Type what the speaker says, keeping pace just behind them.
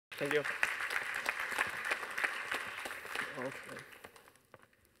Thank you.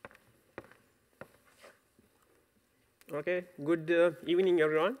 Okay, good evening,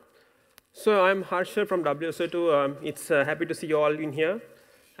 everyone. So I'm Harsha from WSO2. It's happy to see you all in here.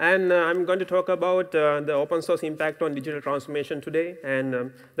 And I'm going to talk about the open source impact on digital transformation today.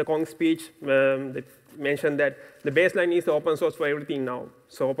 And the Kong speech that mentioned that the baseline is the open source for everything now.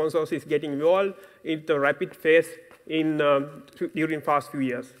 So open source is getting evolved into a rapid phase in during past few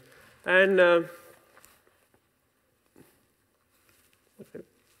years. And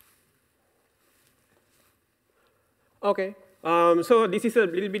okay, so this is a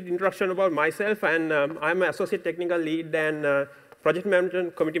little bit introduction about myself, and I'm an associate technical lead and project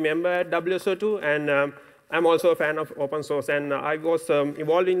management committee member at WSO2, and I'm also a fan of open source, and I was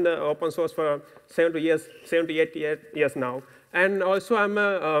involved in the open source for 7 to 8 years now. And also I'm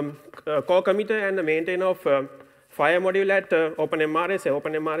a co-committer and a maintainer of FHIR module at OpenMRS.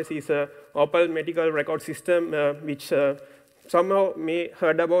 OpenMRS is an open medical record system which somehow may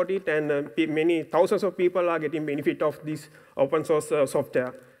heard about it, and many thousands of people are getting benefit of this open source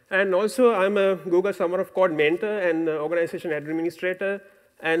software. And also, I'm a Google Summer of Code mentor and organization administrator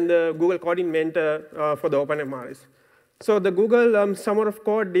and Google Coding mentor for the OpenMRS. So the Google Summer of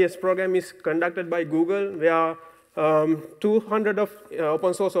Code DS program is conducted by Google, where 200 of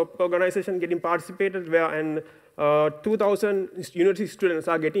open source organizations getting participated, and 2,000 university students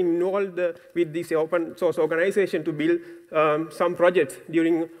are getting involved with this open source organization to build some projects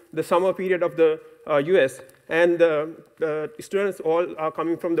during the summer period of the US. And the students all are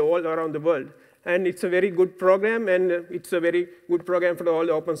coming from all around the world. And it's a very good program, and it's a very good program for all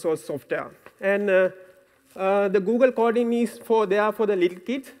the open source software. And the Google Coding is there for the little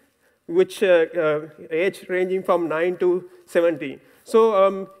kids, which age ranging from 9 to 17.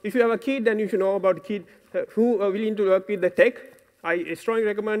 So if you have a kid and you should know about kid who are willing to work with the tech, I strongly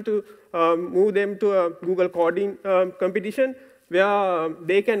recommend to move them to a Google Coding competition, where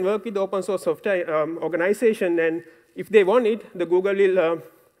they can work with the open source software organization, and if they want it, the Google will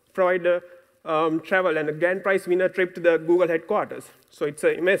provide travel and a grand prize winner trip to the Google headquarters. So it's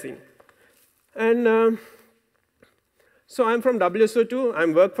amazing. And so I'm from WSO2. I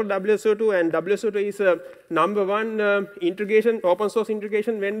work for WSO2, and WSO2 is a #1 open source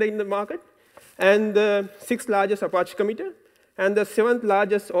integration vendor in the market, and the 6th largest Apache committer, and the 7th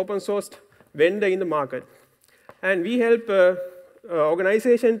largest open source vendor in the market. And we help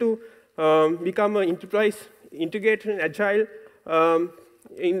organization to become an enterprise integrated and agile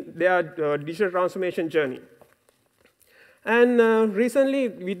in their digital transformation journey. And recently,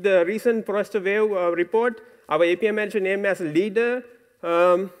 with the recent Forrester Wave report, our API manager named as a leader,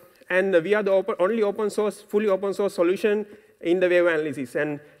 and we are the only fully open source solution in the wave analysis.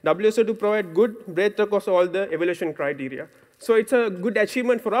 And WSO2 provide good breadth across all the evaluation criteria. So it's a good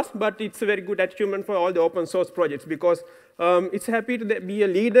achievement for us, but it's a very good achievement for all the open source projects, because it's happy to be a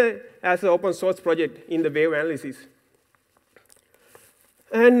leader as an open source project in the wave analysis.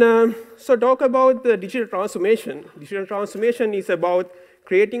 And so talk about the digital transformation. Digital transformation is about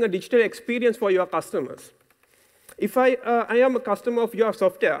creating a digital experience for your customers. If I am a customer of your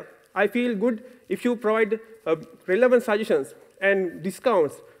software, I feel good if you provide relevant suggestions and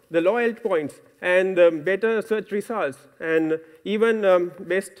discounts, the loyalty points, and better search results, and even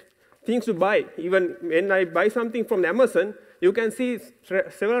best things to buy. Even when I buy something from Amazon, you can see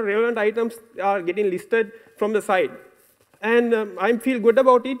several relevant items are getting listed from the site. And I feel good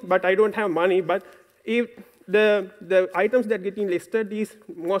about it, but I don't have money. But if the items that are getting listed is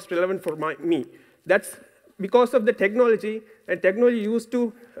most relevant for me, that's because of the technology, and technology used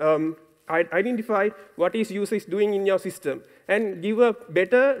to identify what his user is doing in your system and give a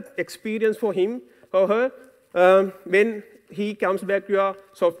better experience for him or her when he comes back to your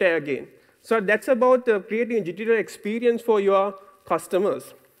software again. So that's about creating a digital experience for your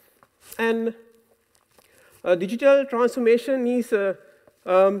customers. And digital transformation is a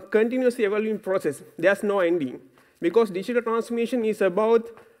continuously evolving process. There's no ending, because digital transformation is about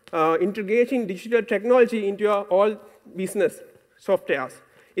integrating digital technology into your all business softwares.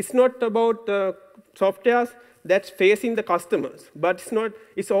 It's not about softwares that's facing the customers, but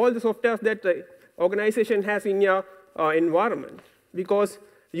it's all the softwares that the organization has in your environment, because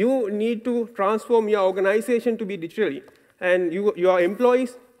you need to transform your organization to be digitally, and your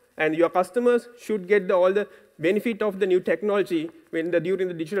employees and your customers should get all the benefit of the new technology during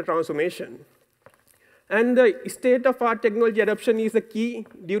the digital transformation. And the state-of-art technology adoption is the key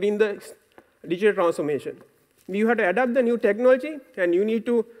during the digital transformation. You have to adapt the new technology, and you need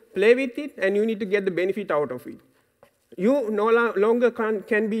to play with it, and you need to get the benefit out of it. You no longer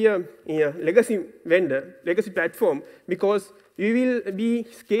can be a legacy vendor, legacy platform, because you will be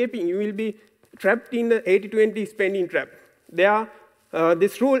escaping, you will be trapped in the 80-20 spending trap.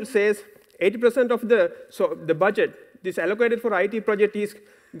 This rule says 80% of the budget, this allocated for IT project is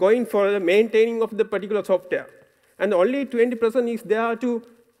going for the maintaining of the particular software. And only 20% is there to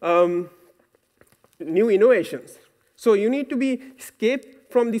new innovations. So you need to be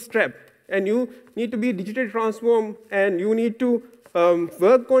escaped from this trap, and you need to be digitally transformed, and you need to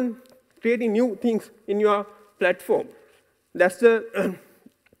work on creating new things in your platform. That's the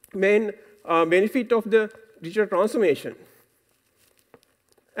main benefit of the digital transformation.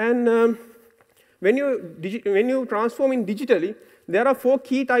 And when you transform in digitally, there are 4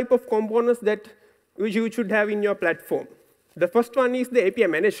 key type of components that you should have in your platform. The first one is the API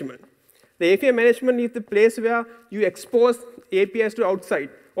management. The API management is the place where you expose APIs to outside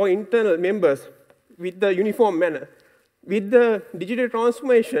or internal members with the uniform manner. With the digital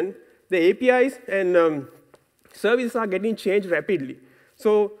transformation, the APIs and services are getting changed rapidly.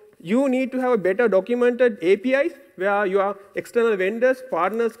 So you need to have a better documented APIs where your external vendors,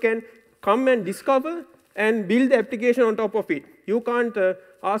 partners can come and discover and build the application on top of it. You can't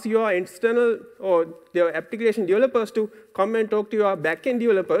ask your external or their application developers to come and talk to your backend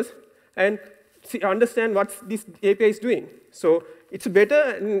developers and understand what this API is doing. So it's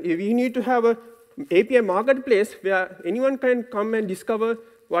better, we need to have an API marketplace where anyone can come and discover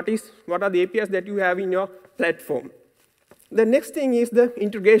what are the APIs that you have in your platform. The next thing is the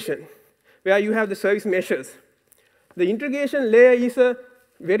integration, where you have the service meshes. The integration layer is a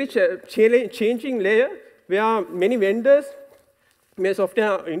very changing layer where many vendors, in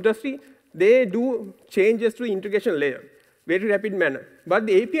software industry, they do changes to the integration layer, very rapid manner. But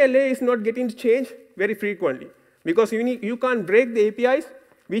the API layer is not getting to change very frequently, because you can't break the APIs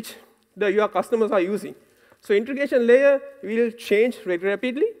which your customers are using. So integration layer will change very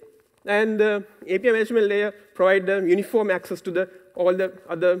rapidly, and the API management layer provide the uniform access to all the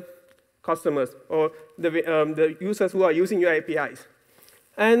other customers or the users who are using your APIs.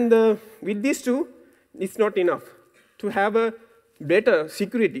 And with these two, it's not enough. To have a better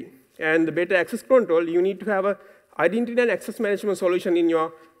security and the better access control, you need to have an identity and access management solution in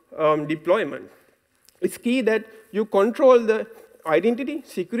your deployment. It's key that you control the identity,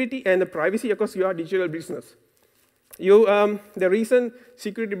 security, and the privacy across your digital business. The recent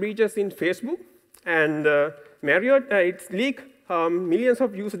security breaches in Facebook and Marriott, it's leaked millions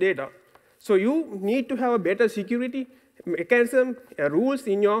of user data. So you need to have a better security mechanism, rules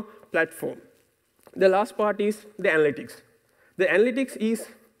in your platform. The last part is the analytics. The analytics is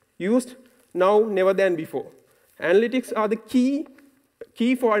used now never than before. Analytics are the key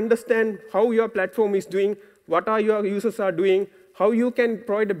for understand how your platform is doing, what your users are doing, how you can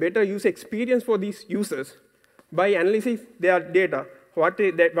provide a better user experience for these users by analyzing their data, what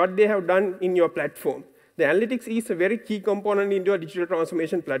they have done in your platform. The analytics is a very key component in your digital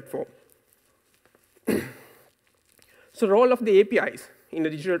transformation platform. So role of the APIs in the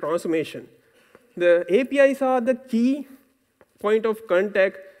digital transformation. The APIs are the key point of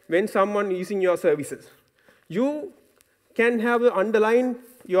contact when someone is using your services. You can have underline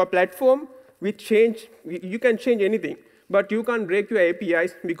your platform with change. You can change anything, but you can't break your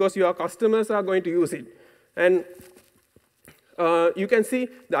APIs because your customers are going to use it. And you can see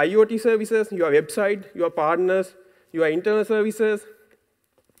the IoT services, your website, your partners, your internal services,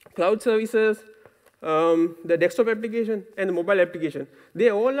 cloud services, the desktop application, and the mobile application.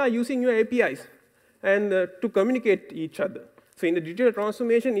 They all are using your APIs and to communicate each other. So in the digital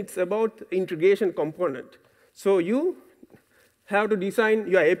transformation, it's about integration component. So you have to design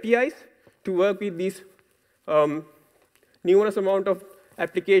your APIs to work with these numerous amount of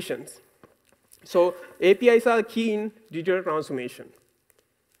applications. So APIs are key in digital transformation.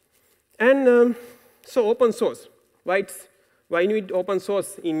 And so open source. Why you need open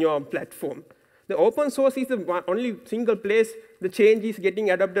source in your platform? The open source is the only single place the change is getting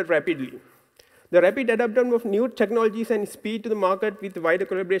adopted rapidly. The rapid adoption of new technologies and speed to the market with wider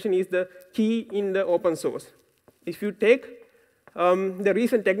collaboration is the key in the open source. If you take the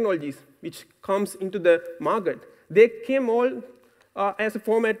recent technologies which comes into the market, they came all as a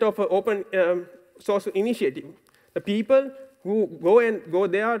format of an open source initiative. The people who go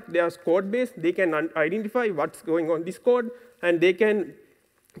there, there's code base, they can identify what's going on this code, and they can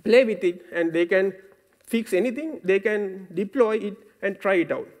play with it, and they can fix anything, they can deploy it and try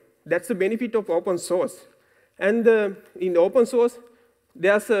it out. That's the benefit of open source. And in the open source,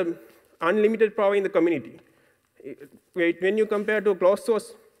 there's unlimited power in the community. When you compare to a closed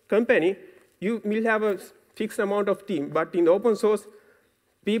source company, you will have a fixed amount of team. But in the open source,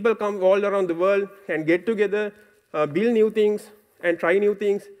 people come all around the world and get together, build new things, and try new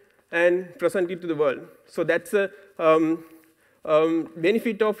things, and present it to the world. So that's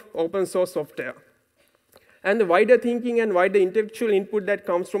benefit of open source software. And the wider thinking and wider intellectual input that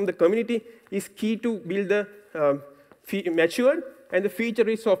comes from the community is key to build the matured and the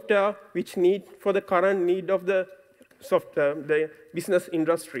feature-rich software which need for the current need of the software, the business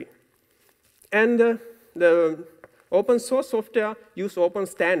industry. And the open source software use open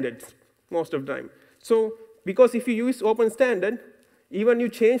standards most of the time. So because if you use open standard, even you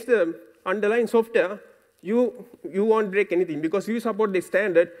change the underlying software, you won't break anything because you support the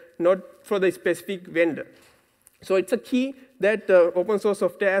standard, not for the specific vendor. So it's a key that open source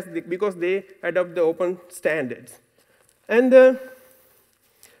software has because they adopt the open standards. And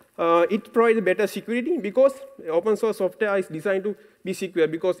it provides better security because open source software is designed to be secure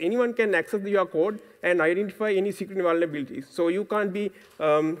because anyone can access your code and identify any security vulnerabilities. So you can't be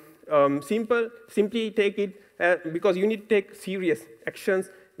simply take it because you need to take serious actions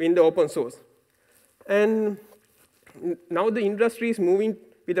in the open source. And now the industry is moving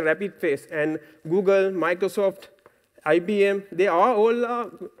with a rapid pace, and Google, Microsoft, IBM, they are all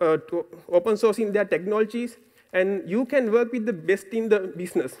open sourcing their technologies, and you can work with the best in the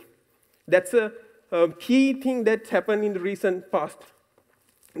business. That's a key thing that's happened in the recent past.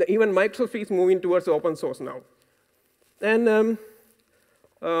 Even Microsoft is moving towards open source now. And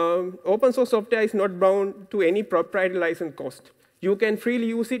open source software is not bound to any proprietary license cost. You can freely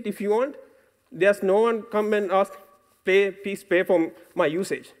use it if you want. There's no one come and ask, please pay for my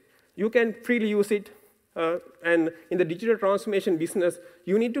usage. You can freely use it. And in the digital transformation business,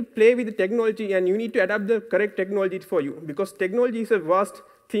 you need to play with the technology and you need to adapt the correct technology for you because technology is a vast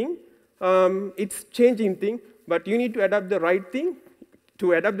thing. It's changing thing, but you need to adapt the right thing.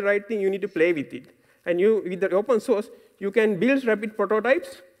 To adapt the right thing, you need to play with it. And with the open source, you can build rapid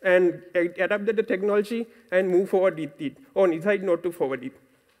prototypes and adapt the technology and move forward with it, or decide not to forward it.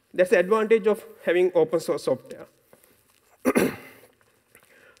 That's the advantage of having open source software.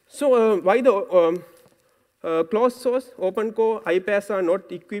 So why the closed source, open core, IPAs are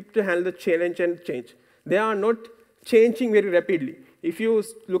not equipped to handle the challenge and change. They are not changing very rapidly. If you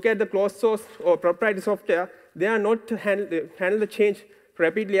look at the closed source or proprietary software, they are not handle the change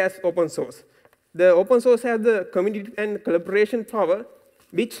rapidly as open source. The open source has the community and collaboration power,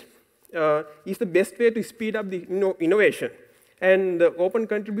 which is the best way to speed up the innovation. And the open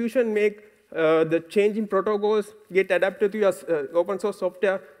contribution make the changing protocols get adapted to your open source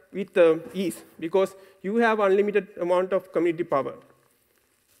software with ease because you have unlimited amount of community power.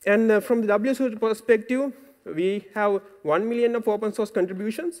 And from the WSO2 perspective, we have 1 million of open source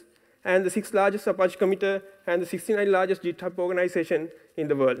contributions and the 6th largest Apache committer and the 69th largest GitHub organization in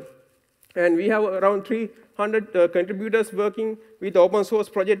the world. And we have around 300 contributors working with open source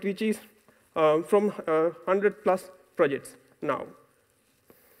project, which is from 100 plus projects now.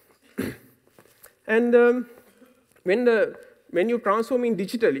 And when you transforming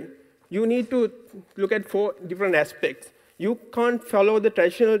digitally, you need to look at 4 different aspects. You can't follow the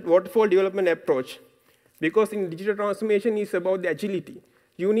traditional waterfall development approach because in digital transformation is about the agility.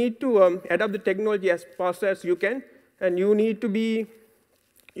 You need to adapt the technology as fast as you can, and you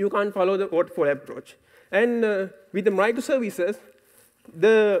can't follow the waterfall approach. And with the microservices,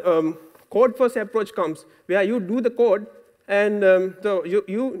 the code first approach comes where you do the code. And so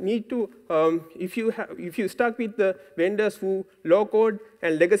you need to, if you stuck with the vendors who low code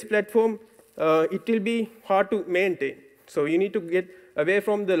and legacy platform, it will be hard to maintain. So you need to get away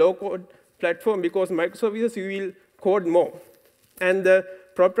from the low code platform because microservices you will code more. And the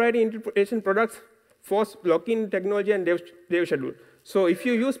proprietary interpretation products force lock-in technology and dev schedule. So if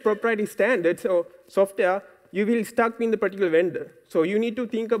you use proprietary standards or software, you will stuck in the particular vendor. So you need to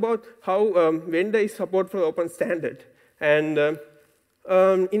think about how vendor is support for open standard. And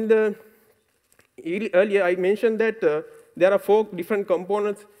earlier I mentioned that there are 4 different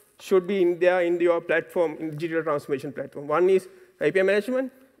components should be in your platform, in digital transformation platform. One is API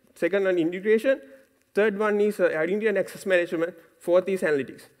management, second one integration, third one is identity and access management, fourth is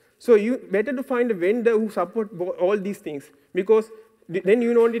analytics. So you better to find a vendor who support all these things because then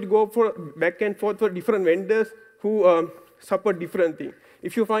you don't need to go for back and forth for different vendors who support different things.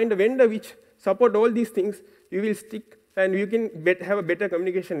 If you find a vendor which support all these things, you will stick and you can have a better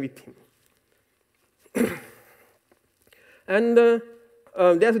communication with him. And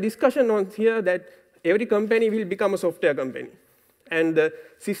there's a discussion on here that every company will become a software company. And the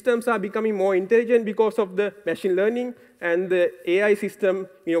systems are becoming more intelligent because of the machine learning and the AI system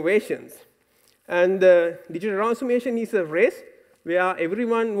innovations. And digital transformation is a race where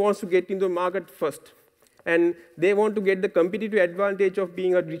everyone wants to get into the market first. And they want to get the competitive advantage of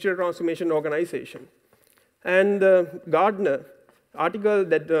being a digital transformation organization. And Gartner article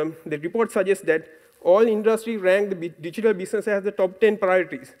that the report suggests that all industry rank the digital business as the top 10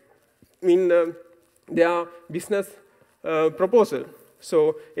 priorities in their business proposal.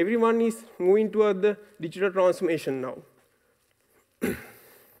 So everyone is moving toward the digital transformation now.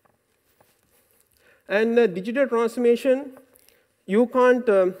 And digital transformation, you can't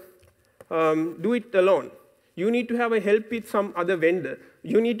do it alone. You need to have a help with some other vendor.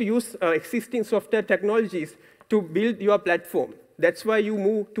 You need to use existing software technologies to build your platform. That's why you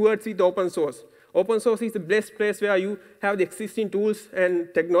move towards the open source. Open source is the best place where you have the existing tools and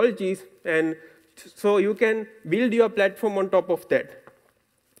technologies, and so you can build your platform on top of that.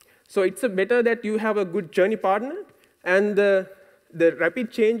 So it's better that you have a good journey partner, and the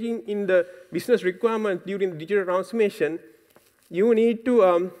rapid changing in the business requirement during the digital transformation, you need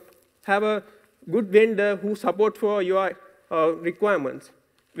to have a good vendor who support for your requirements,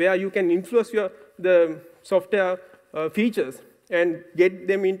 where you can influence the software features and get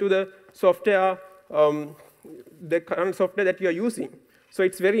them into the software, the current software that you are using. So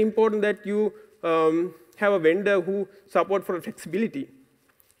it's very important that you have a vendor who support for flexibility.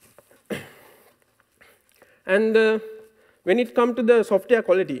 And when it comes to the software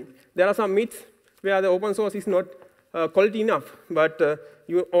quality, there are some myths where the open source is not quality enough. But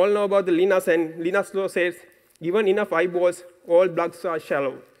you all know about the Linux, and Linux law says, given enough eyeballs, all bugs are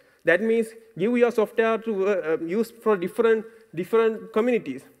shallow. That means give your software to use for different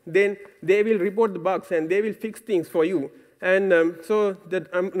communities. Then they will report the bugs, and they will fix things for you. And so the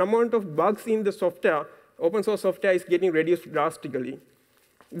amount of bugs in the software, open source software, is getting reduced drastically.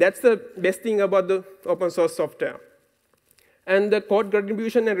 That's the best thing about the open source software. And the code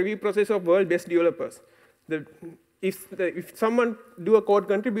contribution and review process of world-best developers. If someone do a code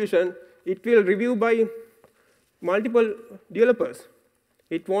contribution, it will review by multiple developers.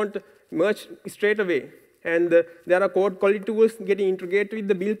 It won't merge straight away. And there are code quality tools getting integrated with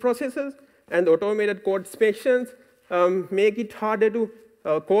the build processes, and automated code inspections make it harder to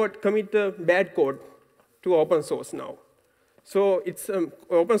commit bad code to open source now. So it's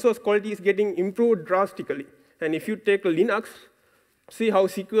open source quality is getting improved drastically. And if you take Linux, see how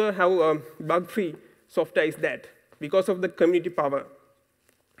secure, how bug-free software is that, because of the community power.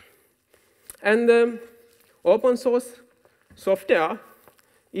 And the open source software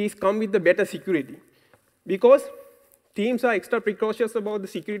is come with the better security, because teams are extra precautious about the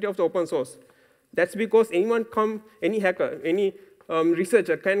security of the open source. That's because any hacker, any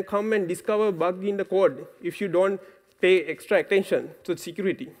researcher can come and discover bug in the code if you don't pay extra attention to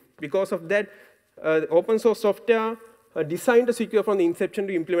security. Because of that, open source software designed to secure from the inception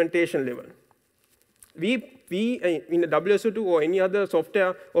to implementation level. We in the WSO2 or any other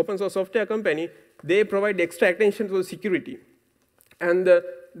software, open source software company, they provide extra attention to the security. And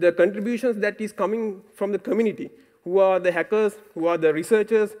the contributions that is coming from the community, who are the hackers, who are the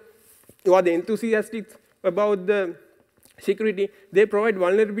researchers, who are the enthusiastic about the security, they provide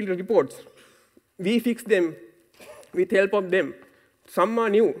vulnerability reports. We fix them with help of them. Some are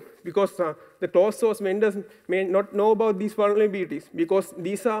new, because the closed source vendors may not know about these vulnerabilities, because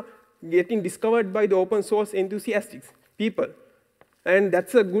these are getting discovered by the open source enthusiastic people. And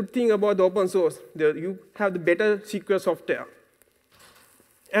that's a good thing about the open source. You have the better secure software.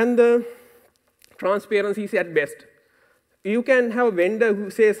 And the transparency is at best. You can have a vendor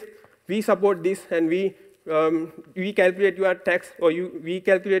who says, we support this, and we calculate your tax, or we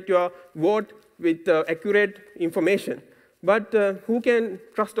calculate your vote with accurate information. But who can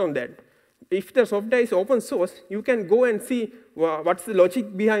trust on that? If the software is open source, you can go and see what's the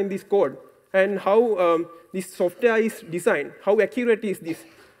logic behind this code, and how this software is designed, how accurate is this.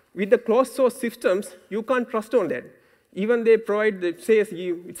 With the closed source systems, you can't trust on that. Even they provide, it says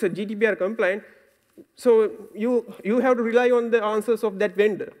it's a GDPR compliant, so you have to rely on the answers of that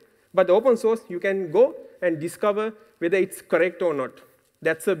vendor. But open source, you can go and discover whether it's correct or not.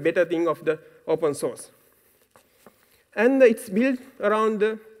 That's a better thing of the open source. And it's built around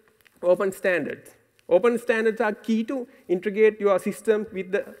the open standards. Open standards are key to integrate your systems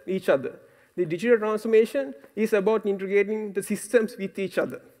with each other. The digital transformation is about integrating the systems with each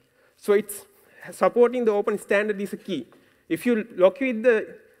other. So it's supporting the open standard is a key. If you lock with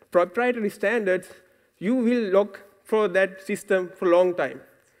the proprietary standards, you will lock for that system for a long time.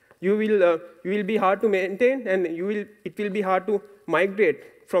 You will be hard to maintain, and it will be hard to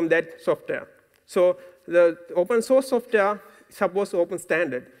migrate from that software. So the open source software supports open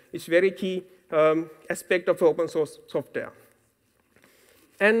standard. It's very key aspect of open source software.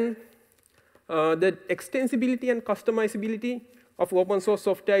 And the extensibility and customizability of open source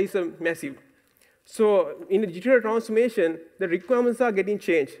software is massive. So in the digital transformation, the requirements are getting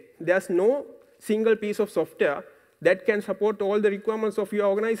changed. There's no single piece of software that can support all the requirements of your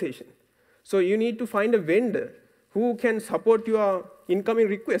organization. So you need to find a vendor who can support your incoming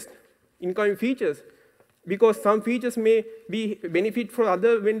request, incoming features, because some features may be benefit for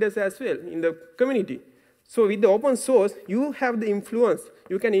other vendors as well in the community. So with the open source, you have the influence.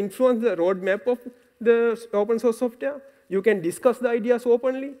 You can influence the roadmap of the open source software. You can discuss the ideas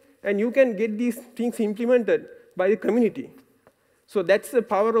openly, and you can get these things implemented by the community. So that's the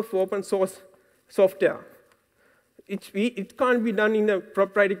power of open source software. It can't be done in a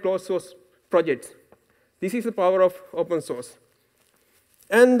proprietary closed source project. This is the power of open source.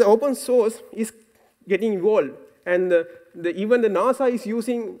 And the open source is getting involved. And even the NASA is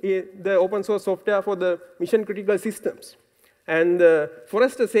using the open source software for the mission critical systems. And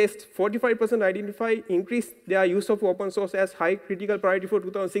Forrester says 45% identify increased their use of open source as high critical priority for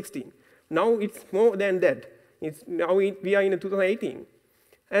 2016. Now it's more than that. We are in 2018.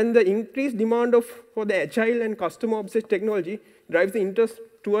 And the increased demand for the agile and customer-obsessed technology drives the interest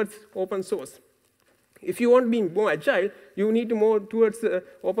towards open source. If you want to be more agile, you need to move towards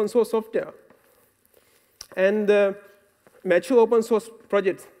open source software. And mature open source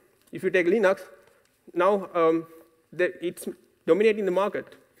projects, if you take Linux, now it's dominating the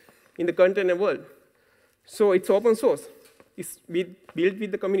market in the container world. So it's open source. It's built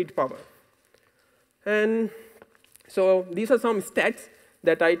with the community power. And so these are some stats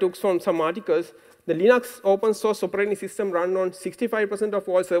that I took from some articles. The Linux open source operating system runs on 65% of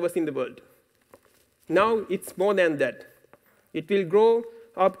all servers in the world. Now it's more than that. It will grow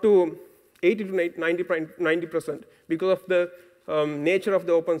up to 80 to 90% because of the nature of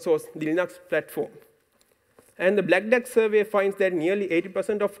the open source, the Linux platform. And the Black Duck survey finds that nearly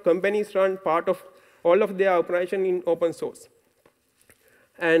 80% of companies run part of all of their operation in open source.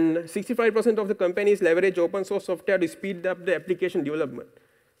 And 65% of the companies leverage open source software to speed up the application development.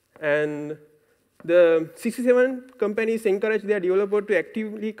 And the 67 companies encourage their developers to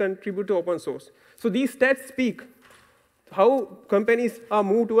actively contribute to open source. So these stats speak how companies are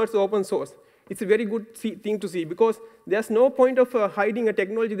moved towards open source. It's a very good thing to see, because there's no point of hiding a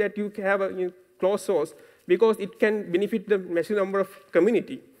technology that you have in closed source, because it can benefit the massive number of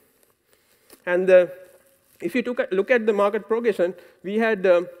community. And if you look at the market progression, we had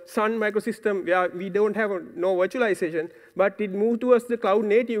Sun microsystem where we don't have no virtualization, but it moved towards the cloud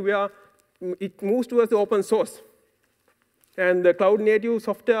native where it moves towards the open source. And the cloud native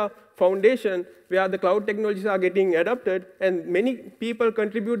software foundation where the cloud technologies are getting adopted, and many people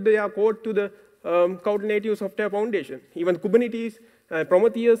contribute their code to the cloud native software foundation. Even Kubernetes,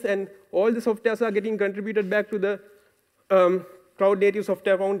 Prometheus, and all the softwares are getting contributed back to the cloud native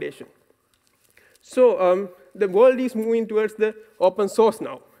software foundation. So the world is moving towards the open source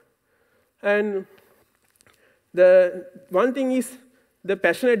now. And the one thing is the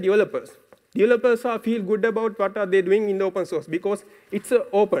passionate developers. Developers feel good about what are they doing in the open source, because it's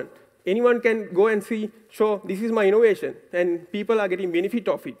open. Anyone can go and see, show this is my innovation, and people are getting benefit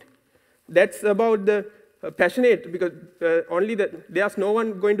of it. That's about the passionate, because there's no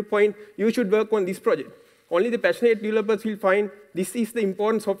one going to point, you should work on this project. Only the passionate developers will find this is the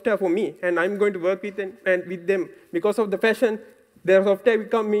important software for me, and I'm going to work with them. Because of the passion, their software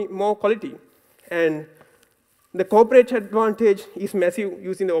becomes more quality. And the corporate advantage is massive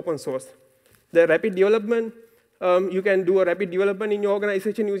using the open source. The rapid development, you can do a rapid development in your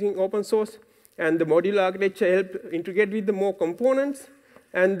organization using open source, and the modular architecture helps integrate with the more components,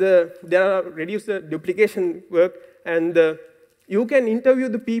 and there are reduce the duplication work, and you can interview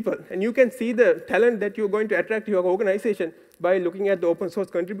the people, and you can see the talent that you're going to attract to your organization by looking at the open source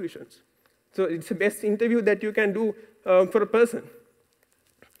contributions. So it's the best interview that you can do for a person.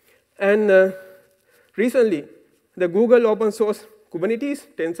 And recently, the Google open source Kubernetes,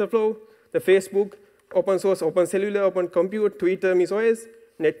 TensorFlow, the Facebook open source, Open Cellular, Open Compute, Twitter, Miss OS,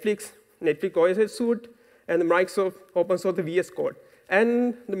 Netflix OS Suite, and the Microsoft open source, the VS Code.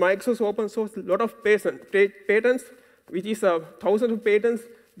 And the Microsoft open source, a lot of patents, which is thousands of patents,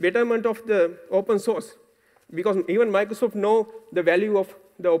 betterment of the open source, because even Microsoft know the value of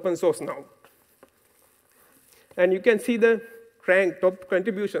the open source now. And you can see the rank, top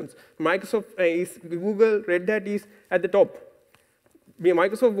contributions. Microsoft is, Google, Red Hat is at the top.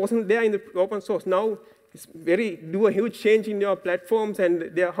 Microsoft wasn't there in the open source. Now it's do a huge change in your platforms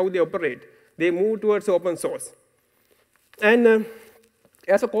and how they operate. They move towards open source. And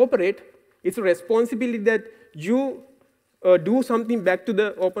as a corporate, it's a responsibility that you do something back to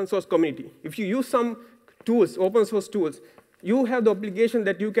the open source community. If you use some tools, open source tools, you have the obligation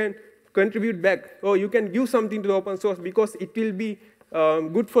that you can contribute back, or you can give something to the open source, because it will be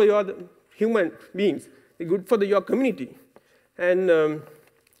good for your human beings, good for your community. And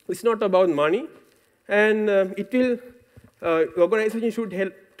it's not about money, and organization should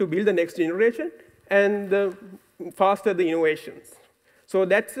help to build the next generation, and the faster the innovations. So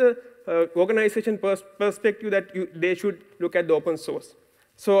that's a organization perspective that they should look at the open source.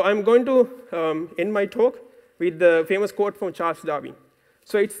 So I'm going to end my talk with the famous quote from Charles Darwin.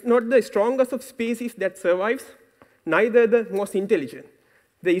 So it's not the strongest of species that survives, neither the most intelligent.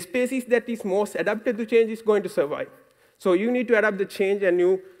 The species that is most adapted to change is going to survive. So you need to adapt the change, and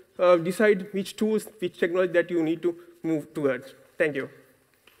you decide which tools, which technology that you need to move towards. Thank you.